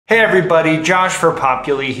Hey everybody, Josh for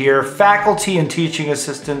Populi here, faculty and teaching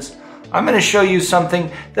assistants. I'm going to show you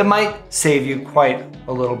something that might save you quite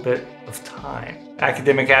a little bit of time.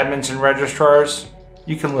 Academic admins and registrars,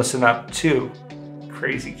 you can listen up too.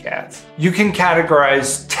 Crazy cats. You can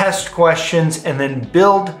categorize test questions and then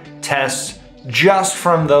build tests just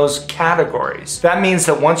from those categories. That means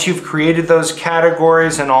that once you've created those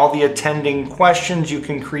categories and all the attending questions, you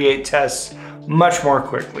can create tests much more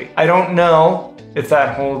quickly. I don't know if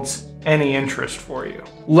that holds any interest for you.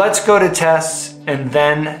 Let's go to tests and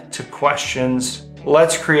then to questions.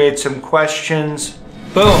 Let's create some questions.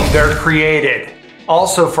 Boom, they're created.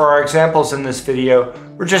 Also, for our examples in this video,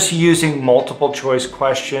 we're just using multiple choice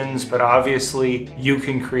questions, but obviously you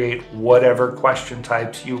can create whatever question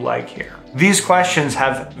types you like here. These questions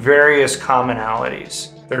have various commonalities.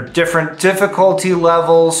 They're different difficulty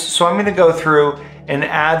levels, so I'm gonna go through and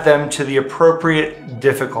add them to the appropriate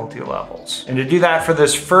difficulty levels. And to do that for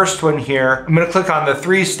this first one here, I'm gonna click on the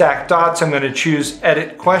 3 stacked dots, I'm gonna choose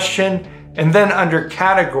Edit Question, and then under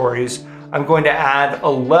Categories, I'm going to add a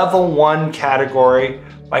level 1 category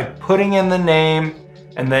by putting in the name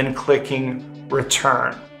and then clicking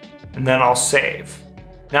Return. And then I'll save.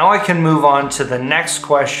 Now I can move on to the next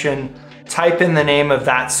question, type in the name of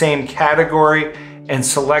that same category, and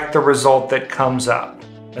select the result that comes up.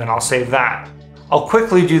 Then I'll save that. I'll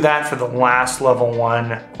quickly do that for the last level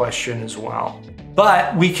 1 question as well.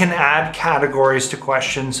 But we can add categories to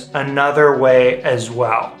questions another way as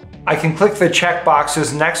well. I can click the check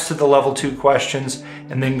boxes next to the level 2 questions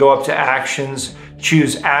and then go up to Actions,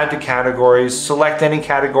 choose Add to Categories, select any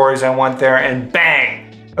categories I want there, and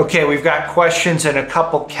bang! Okay, we've got questions in a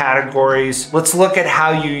couple categories. Let's look at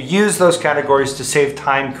how you use those categories to save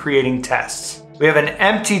time creating tests. We have an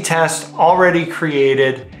empty test already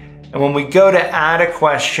created, and when we go to add a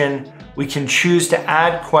question, we can choose to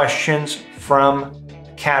add questions from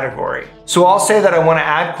category. So I'll say that I want to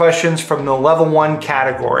add questions from the level 1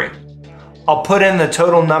 category. I'll put in the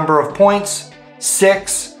total number of points,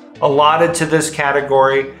 6, allotted to this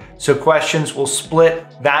category, so questions will split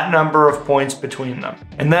that number of points between them.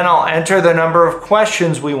 And then I'll enter the number of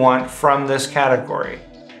questions we want from this category,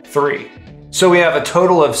 3. So we have a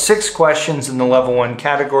total of 6 questions in the level 1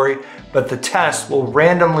 category, but the test will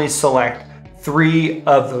randomly select 3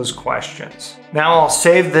 of those questions. Now I'll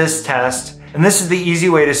save this test, and this is the easy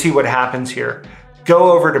way to see what happens here.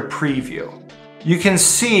 Go over to Preview. You can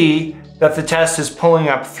see that the test is pulling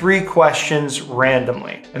up 3 questions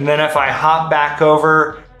randomly. And then if I hop back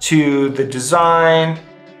over to the design,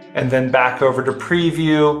 and then back over to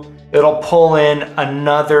Preview, it'll pull in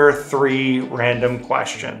another 3 random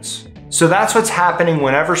questions. So that's what's happening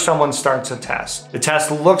whenever someone starts a test. The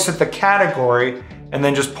test looks at the category and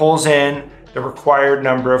then just pulls in the required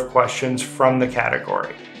number of questions from the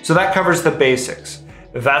category. So that covers the basics.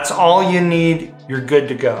 If that's all you need, you're good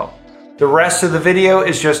to go. The rest of the video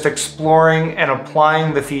is just exploring and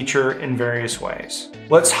applying the feature in various ways.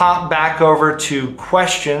 Let's hop back over to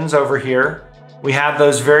questions over here. We have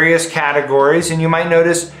those various categories, and you might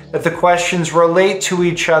notice that the questions relate to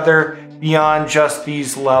each other beyond just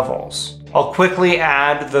these levels. I'll quickly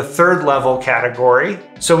add the 3rd level category.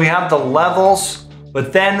 So we have the levels,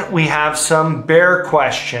 but then we have some bear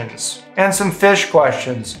questions and some fish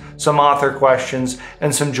questions, some author questions,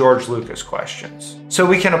 and some George Lucas questions. So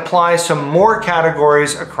we can apply some more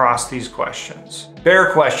categories across these questions.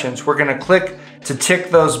 Bear questions, we're gonna click to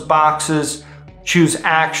tick those boxes, choose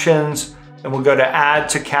Actions, and we'll go to Add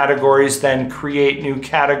to Categories, then Create New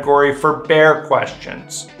Category for bear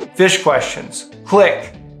questions. Fish questions,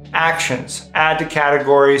 click, Actions, Add to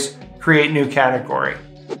Categories, Create New Category.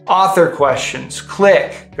 Author questions,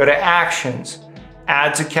 click, go to Actions,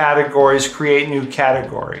 Add to Categories, Create New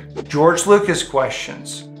Category. George Lucas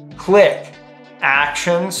questions, click,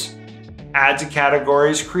 Actions, Add to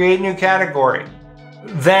Categories, Create New Category.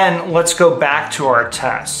 Then let's go back to our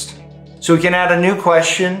test. So we can add a new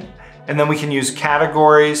question, and then we can use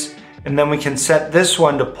categories, and then we can set this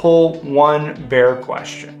one to pull 1 bear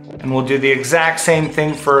question. And we'll do the exact same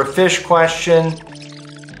thing for a fish question,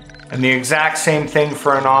 and the exact same thing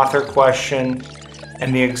for an author question,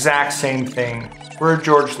 and the exact same thing for a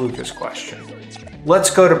George Lucas question. Let's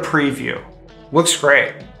go to Preview. Looks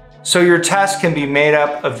great. So your test can be made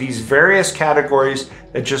up of these various categories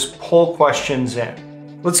that just pull questions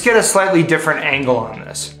in. Let's get a slightly different angle on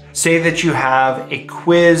this. Say that you have a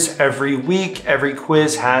quiz every week. Every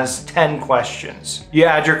quiz has 10 questions. You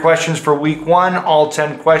add your questions for week 1, all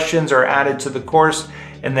 10 questions are added to the course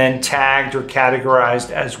and then tagged or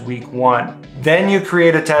categorized as week 1. Then you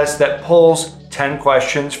create a test that pulls 10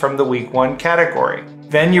 questions from the week 1 category.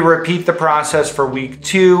 Then you repeat the process for week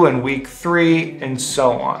 2 and week 3 and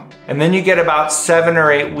so on. And then you get about 7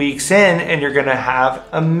 or 8 weeks in and you're gonna have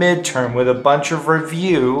a midterm with a bunch of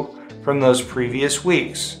review from those previous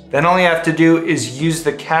weeks. Then all you have to do is use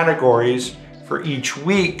the categories for each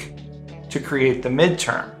week to create the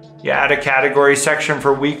midterm. You add a category section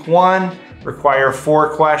for week 1, require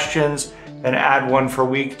 4 questions, then add one for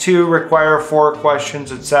week 2, require 4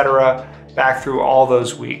 questions, etc., back through all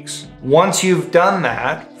those weeks. Once you've done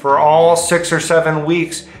that, for all 6 or 7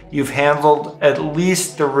 weeks, you've handled at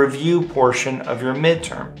least the review portion of your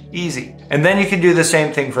midterm. Easy. And then you can do the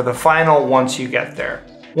same thing for the final once you get there.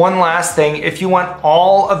 One last thing, if you want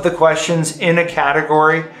all of the questions in a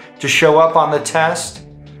category to show up on the test,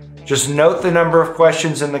 just note the number of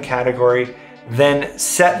questions in the category, then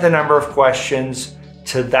set the number of questions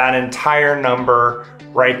to that entire number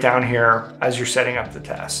right down here as you're setting up the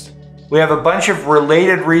test. We have a bunch of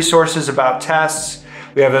related resources about tests.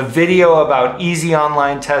 We have a video about easy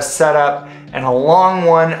online test setup and a long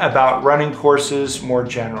one about running courses more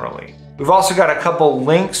generally. We've also got a couple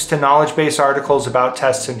links to knowledge base articles about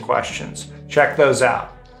tests and questions. Check those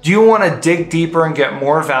out. Do you want to dig deeper and get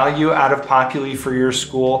more value out of Populi for your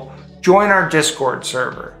school? Join our Discord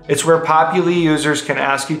server. It's where Populi users can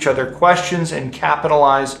ask each other questions and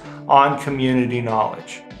capitalize on community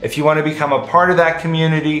knowledge. If you want to become a part of that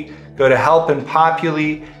community, go to Help in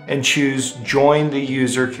Populi and choose Join the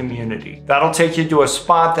User Community. That'll take you to a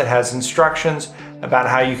spot that has instructions about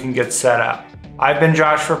how you can get set up. I've been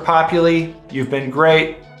Josh for Populi. You've been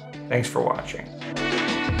great. Thanks for watching.